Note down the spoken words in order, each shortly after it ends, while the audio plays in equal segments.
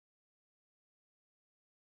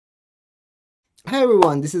Hi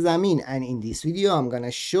everyone, this is Amin, and in this video I'm gonna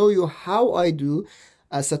show you how I do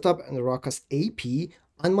a setup in RUCKUS AP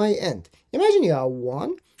on my end. Imagine you have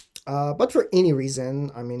one, but for any reason,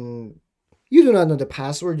 you do not know the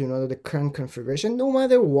password, you don't know the current configuration. No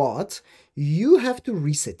matter what, you have to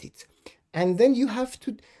reset it, and then you have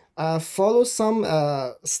to follow some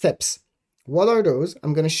steps. What are those?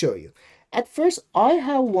 I'm gonna show you. At first, I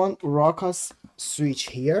have one RUCKUS switch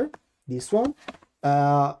here, this one,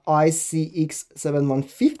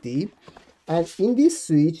 ICX7150, and in this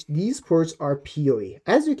switch these ports are PoE.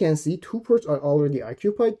 As you can see, two ports are already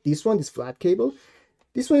occupied. This one is flat cable,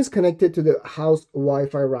 this one is connected to the house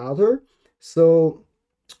Wi-Fi router, so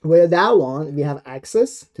with that one we have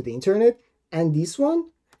access to the internet, and this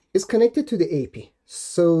one is connected to the AP.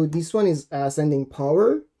 So this one is sending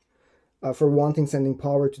power, for one thing sending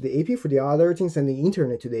power to the AP, for the other thing sending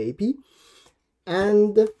internet to the AP.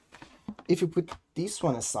 And if you put this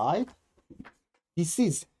one aside, this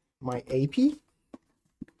is my AP,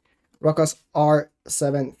 RUCKUS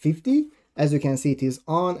R750. As you can see, it is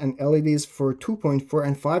on, and LEDs for 2.4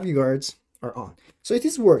 and 5 gigahertz are on. So it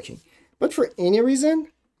is working. But for any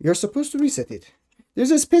reason, you're supposed to reset it.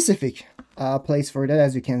 There's a specific place for that,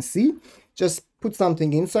 as you can see. Just put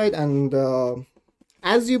something inside, and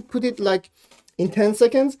as you put it like in 10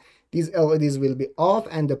 seconds, these LEDs will be off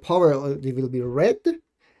and the power LED will be red.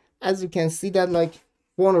 As you can see that like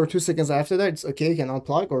 1 or 2 seconds after that, it's okay. You can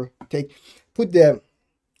unplug or put the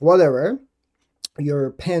whatever,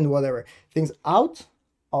 your pen, whatever things out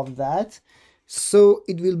of that, so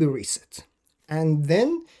it will be reset. And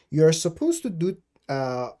then you're supposed to do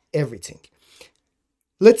everything.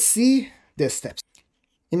 Let's see the steps.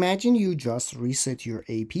 Imagine you just reset your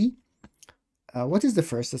AP. What is the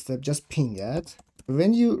first step? Just ping that.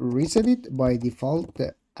 When you reset it, by default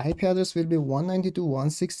the IP address will be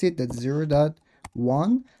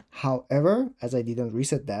 192.168.0.1. However, as I didn't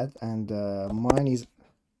reset that, and mine is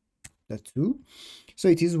the 2, so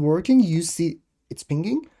it is working. You see it's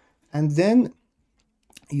pinging, and then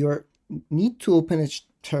you need to open a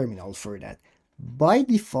terminal for that. By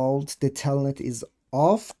default the telnet is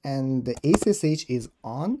off and the SSH is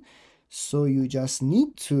on, so you just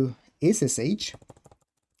need to SSH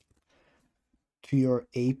to your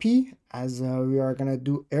AP, as we are gonna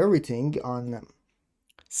do everything on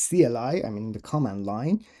CLI, the command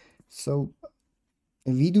line. So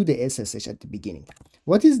we do the SSH at the beginning.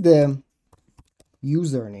 What is the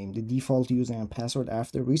username, the default username and password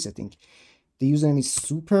after resetting? The username is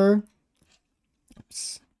super,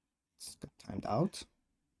 oops, it's got timed out.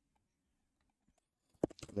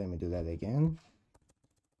 Let me do that again.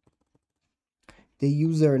 The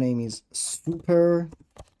username is super,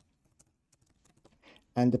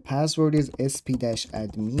 and the password is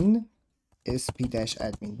sp-admin.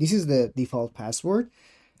 sp-admin. This is the default password.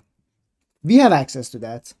 We have access to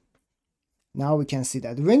that. Now we can see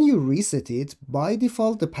that when you reset it, by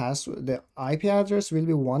default the password, the IP address will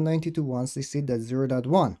be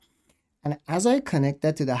 192.168.0.1. And as I connect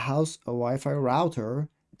that to the house Wi-Fi router,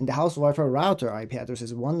 and the house Wi-Fi router IP address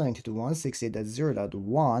is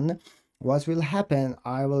 192.168.0.1, what will happen?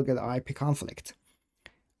 I will get IP conflict.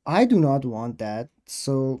 I do not want that,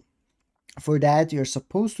 so for that you're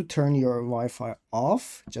supposed to turn your Wi-Fi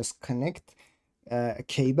off. Just connect a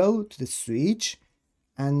cable to the switch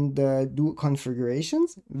and do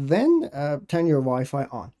configurations, then turn your Wi-Fi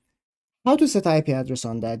on. How to set IP address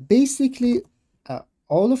on that? Basically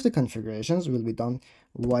all of the configurations will be done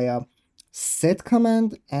via set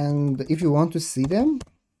command, and if you want to see them,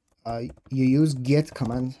 you use get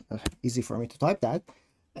command. Easy for me to type that,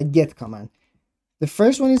 a get command. The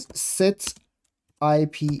first one is set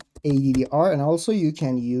IP ADDR, and also you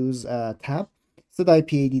can use tab set IP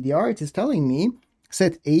ADDR. It is telling me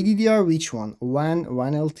set ADDR, which one? WAN,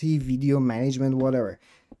 WAN-LT, video management, whatever.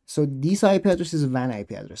 So this IP address is WAN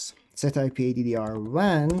IP address. Set IP ADDR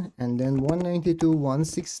WAN, and then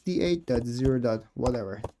 192.168.0.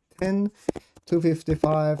 whatever, 10,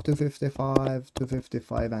 255, 255,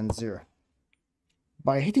 255, and 0.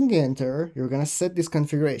 By hitting enter, you're gonna set these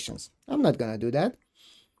configurations. I'm not gonna do that,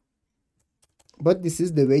 but this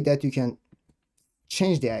is the way that you can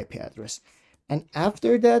change the IP address. And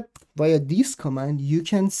after that, via this command, you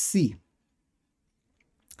can see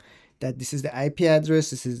that this is the IP address,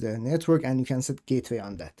 this is the network, and you can set gateway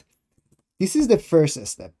on that. This is the first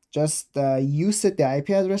step. Just you set the IP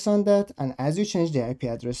address on that, and as you change the IP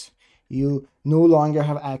address, you no longer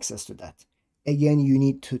have access to that. Again, you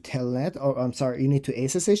need to telnet, or I'm sorry, you need to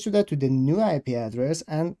SSH to that, to the new IP address,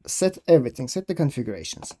 and set everything, set the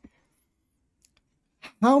configurations.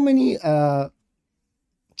 How many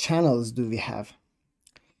channels do we have?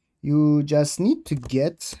 You just need to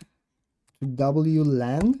get to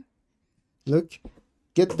WLAN. Look,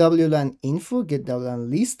 get WLAN info, get WLAN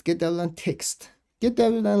list, get WLAN text. Get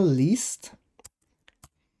WLAN list.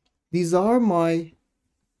 These are my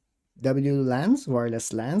WLANs,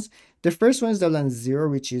 wireless LANs. The first one is WLAN 0,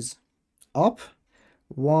 which is up.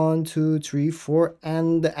 1, 2, 3, 4,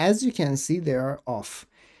 and as you can see, they are off.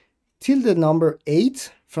 Till the number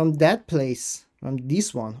 8, from that place, from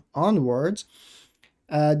this one onwards,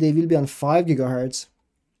 they will be on 5 gigahertz,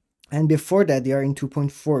 and before that they are in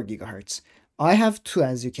 2.4 gigahertz. I have two,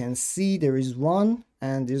 as you can see. There is one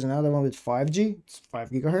and there's another one with 5G. It's 5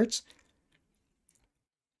 gigahertz.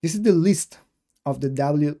 This is the list of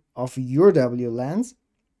your WLANs.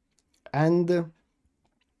 And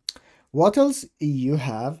what else you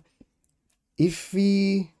have? If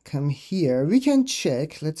we come here, we can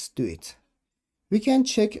check. Let's do it. We can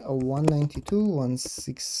check a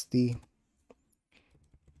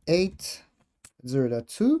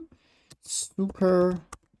 192.168.0.2 super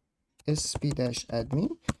sp-admin.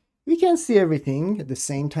 We can see everything at the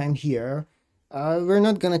same time here. We're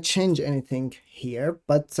not gonna change anything here,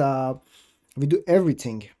 but we do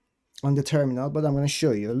everything on the terminal. But I'm gonna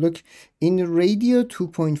show you. Look, in radio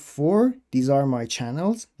 2.4, these are my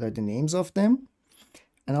channels. They're the names of them.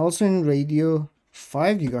 And also in radio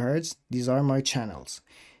 5 gigahertz, these are my channels.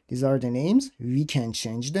 These are the names. We can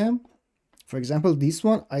change them. For example, this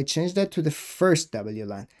one, I changed that to the first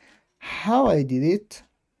WLAN. How I did it?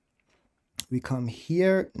 We come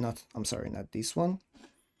here, I'm sorry, not this one.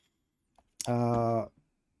 We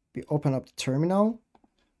open up the terminal.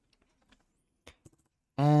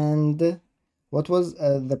 And what was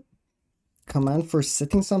the command for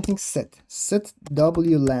setting something? Set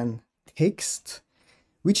WLAN text.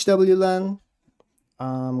 Which WLAN?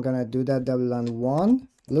 I'm gonna do that WLAN 1.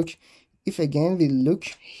 Look, if again we look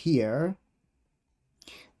here,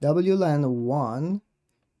 WLAN 1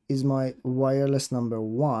 is my wireless number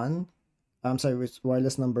 1. I'm sorry, with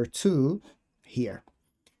wireless number 2 here.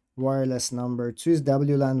 Wireless number 2 is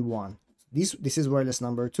WLAN 1. This is wireless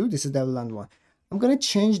number 2. This is WLAN 1. I'm gonna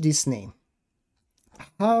change this name.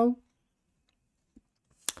 How?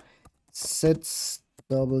 Sets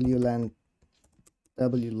WLAN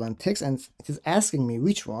text, and it is asking me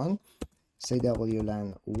which one. Say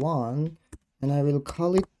WLAN 1, and I will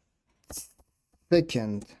call it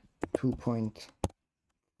second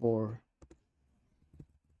 2.4.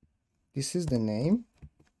 This is the name.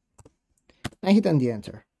 I hit on the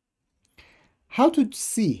enter. How to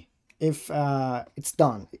see if it's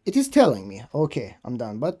done? It is telling me, okay, I'm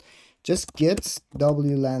done. But just get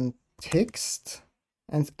WLAN text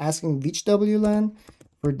and it's asking which WLAN.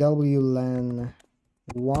 For WLAN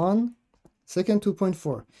 1, second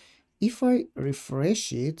 2.4. If I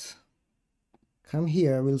refresh it, come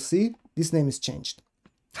here, we'll see this name is changed.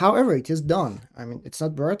 However, it is done. I mean, it's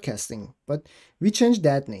not broadcasting, but we changed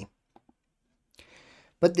that name.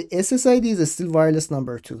 But the SSID is still wireless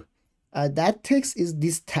number 2. That text is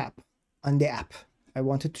this tab on the app. I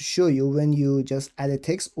wanted to show you when you just add a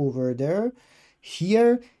text over there.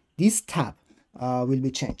 Here, this tab will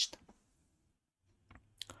be changed.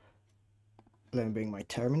 Let me bring my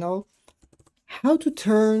terminal. How to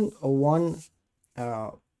turn one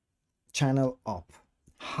channel up?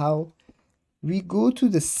 How? We go to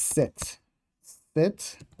the set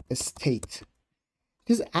state. It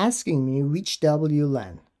is asking me which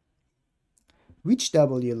WLAN. Which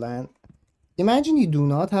WLAN? Imagine you do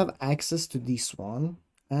not have access to this one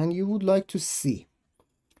and you would like to see.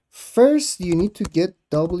 First, you need to get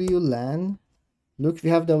WLAN. Look, we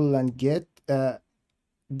have WLAN get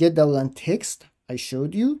WLAN text. I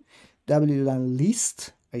showed you. WLAN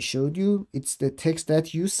list. I showed you. It's the text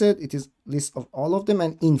that you said. It is list of all of them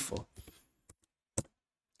and info.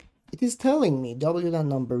 It is telling me WLAN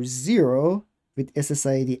number 0 with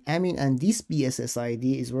SSID admin, and this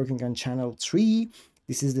BSSID is working on channel 3.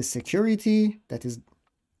 This is the security that is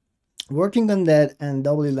working on that, and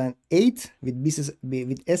WLAN 8 with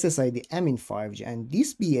SSID admin 5G, and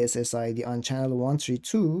this BSSID on channel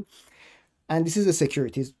 132, and this is the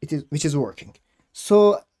security which is working.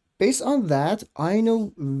 So based on that, I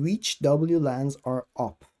know which WLANs are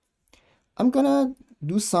up. I'm gonna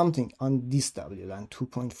do something on this WLAN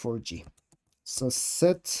 2.4G. So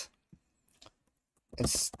set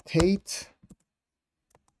state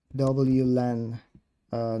WLAN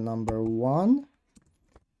number 1,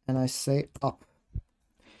 and I say up.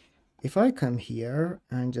 If I come here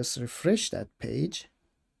and just refresh that page,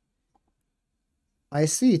 I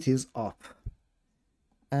see it is up.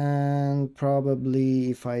 And probably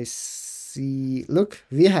if I see, look,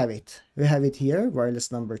 we have it here,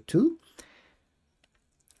 wireless number 2.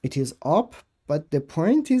 It is up, But the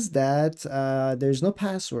point is that there's no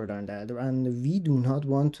password on that, and we do not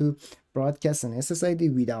want to broadcast an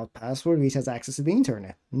SSID without password which has access to the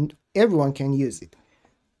internet. Everyone can use it.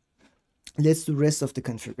 Let's do the rest of the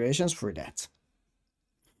configurations for that.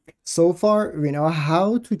 So far, we know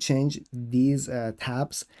how to change these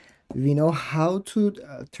tabs. We know how to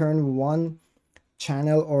turn one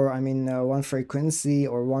channel, or one frequency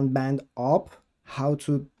or one band up, how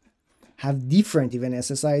to have different even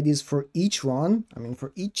SSIDs for each one.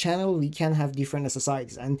 For each channel, we can have different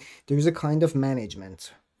SSIDs, and there's a kind of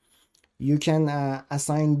management. You can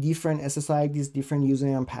assign different SSIDs, different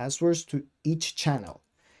username and passwords to each channel.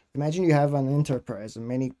 Imagine you have an enterprise and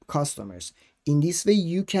many customers. In this way,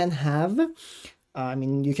 you can have,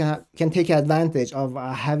 you can take advantage of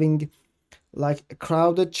having like a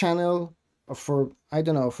crowded channel for, I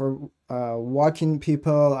don't know, for walk-in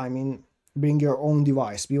people. Bring your own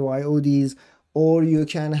device, BYODs, or you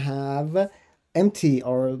can have empty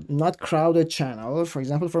or not crowded channel, for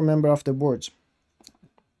example, for member of the board.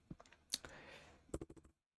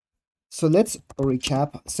 So let's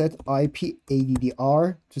recap. Set IP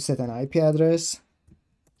ADDR to set an IP address.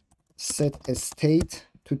 Set a state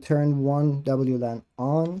to turn one WLAN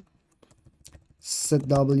on. Set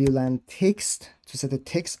WLAN text to set a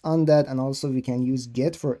text on that, and also we can use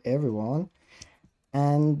get for everyone.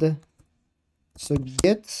 And so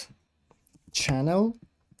get channel,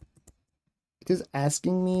 it is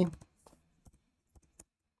asking me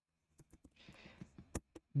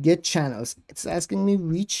get channels. It's asking me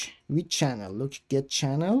which channel. Look, get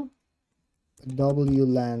channel,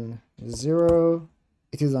 WLAN 0,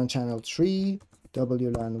 it is on channel 3,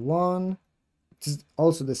 WLAN 1, it is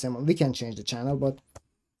also the same one. We can change the channel, but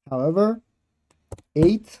however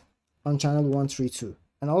 8 on channel 132,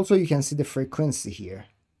 and also you can see the frequency here.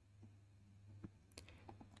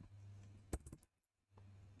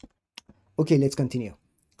 Okay, let's continue.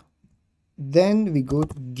 Then we go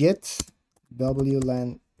to get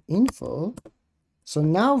WLAN info. So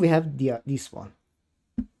now we have this one,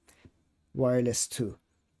 wireless 2,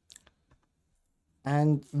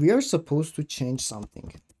 and we are supposed to change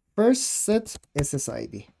something. First, set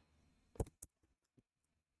SSID.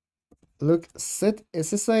 Look, set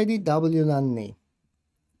SSID WLAN name.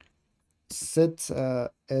 Set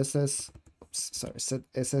set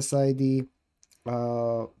SSID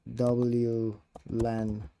WLAN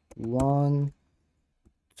 1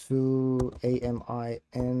 to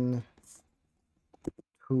AMIN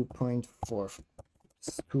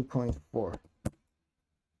 2.4.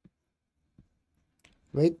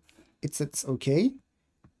 Wait, it's okay.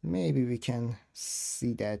 Maybe we can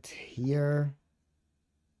see that here.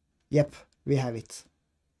 Yep, we have it.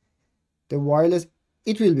 The wireless,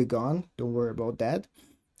 it will be gone, don't worry about that.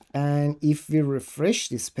 And if we refresh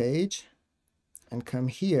this page and come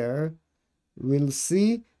here, we'll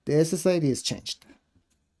see the SSID is changed.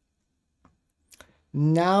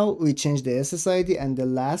 Now we change the SSID, and the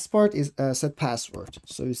last part is set password.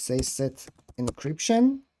 So we say set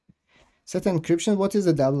encryption. Set encryption, what is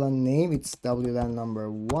the WLAN name? It's WLAN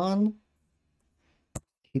number 1.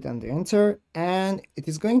 Hit on the enter, and it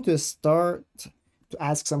is going to start to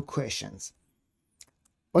ask some questions.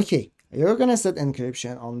 Okay, you're gonna set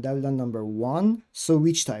encryption on WLAN number 1. So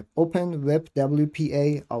which type? Open web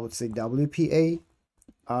WPA. I would say WPA.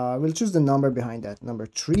 We'll choose the number behind that, number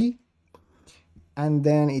 3. And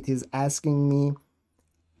then it is asking me,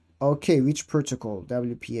 okay, which protocol?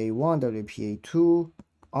 WPA 1, WPA 2,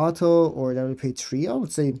 auto, or WPA 3? I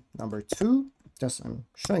would say number 2. Just I'm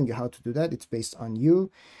showing you how to do that. It's based on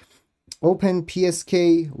you. Open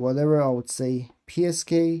PSK, whatever, I would say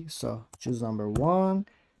PSK. So choose number 1.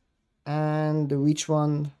 And which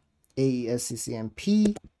one?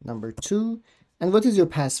 AES-CCMP, number 2. And what is your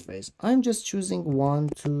passphrase? I'm just choosing 1,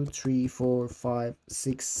 2, 3, 4, 5,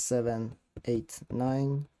 6, 7, 8,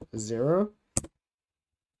 9, 0.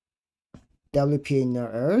 WPA, no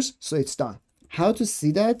errors, so it's done. How to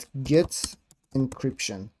see that? Get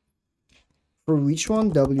encryption. For which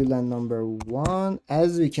one? WLAN number 1.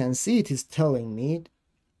 As we can see, it is telling me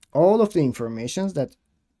all of the informations that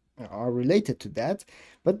are related to that,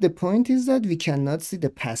 but the point is that we cannot see the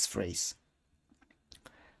passphrase.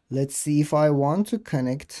 Let's see if I want to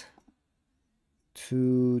connect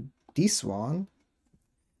to this one.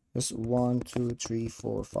 Just 1, 2, 3,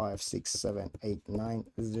 4, 5, 6, 7, 8, 9,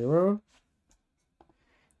 0.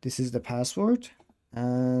 This is the password,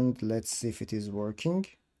 and let's see if it is working.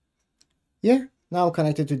 Yeah, now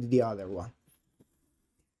connected to the other one.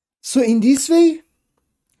 So in this way,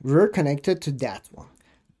 we're connected to that one,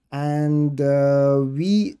 and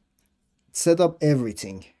we set up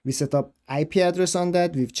everything. We set up IP address on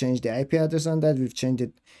that. We've changed the IP address on that. We've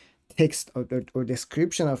changed text or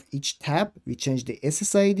description of each tab. We change the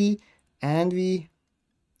SSID, and we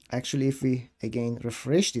actually, if we again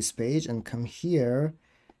refresh this page and come here,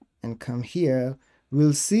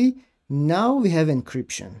 we'll see now we have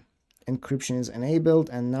encryption. Encryption is enabled,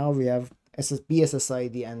 and now we have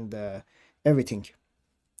BSSID and everything.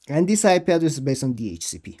 And this IP address is based on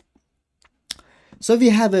DHCP. So we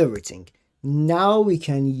have everything. Now we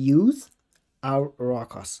can use our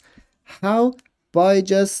RUCKUS. How? By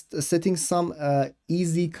just setting some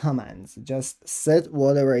easy commands. Just set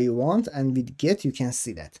whatever you want, and with get you can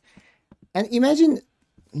see that. And imagine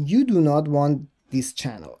you do not want this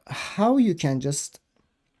channel. How you can just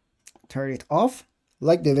turn it off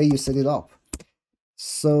like the way you set it up.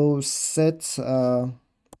 So set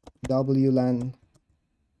WLAN,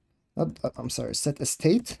 set a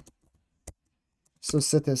state. So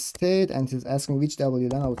set a state, and it's asking which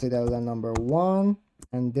WLAN. I would say WLAN number 1,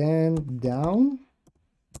 and then down.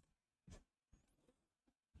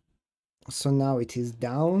 So now it is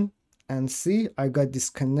down, and see, I got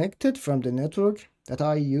disconnected from the network that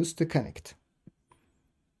I used to connect.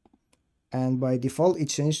 And by default, it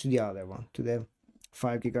changed to the other one, to the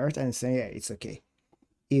 5 GHz, and say, yeah, it's okay.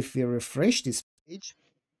 If we refresh this page,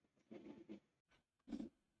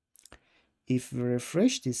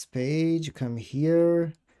 come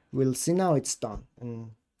here, we'll see now it's done,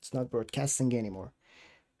 and it's not broadcasting anymore.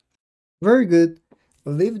 Very good.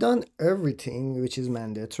 We've done everything which is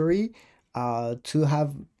mandatory to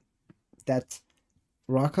have that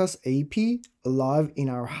RUCKUS AP live in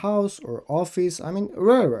our house or office. I mean,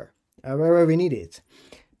 wherever we need it.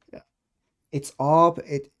 It's up.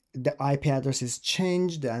 The IP address is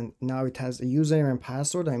changed, and now it has a username and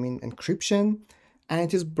password. I mean, encryption, and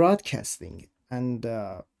it is broadcasting, and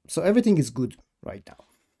so everything is good right now.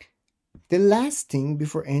 The last thing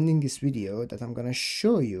before ending this video that I'm gonna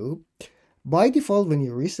show you, by default, when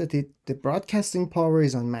you reset it, the broadcasting power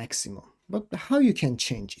is on maximum. But how you can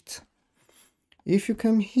change it? If you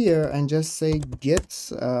come here and just say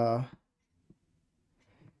get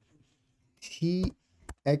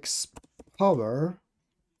TX power,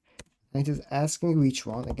 and it is asking which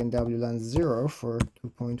one, again WLAN 0 for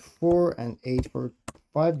 2.4 and 8 for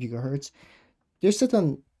 5 GHz. They're set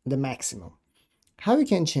on the maximum. How you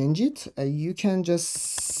can change it? You can just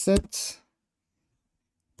set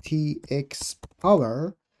TX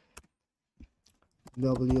power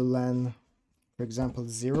WLAN, for example,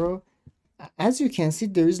 0. As you can see,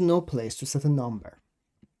 there is no place to set a number,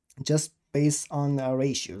 just based on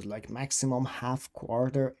ratios like maximum, half,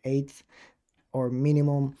 quarter, eighth, or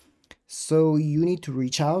minimum. So you need to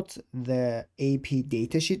reach out the AP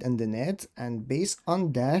datasheet and the net, and based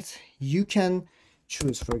on that you can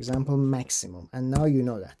choose, for example, maximum, and now you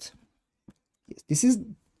know that. This is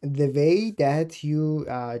the way that you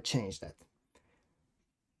change that.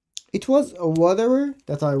 It was whatever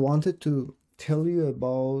that I wanted to tell you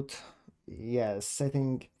about.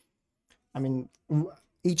 Setting, I mean,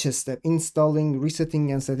 each step, installing, resetting,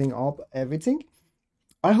 and setting up everything.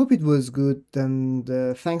 I hope it was good, and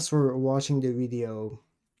thanks for watching the video.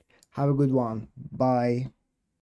 Have a good one. Bye.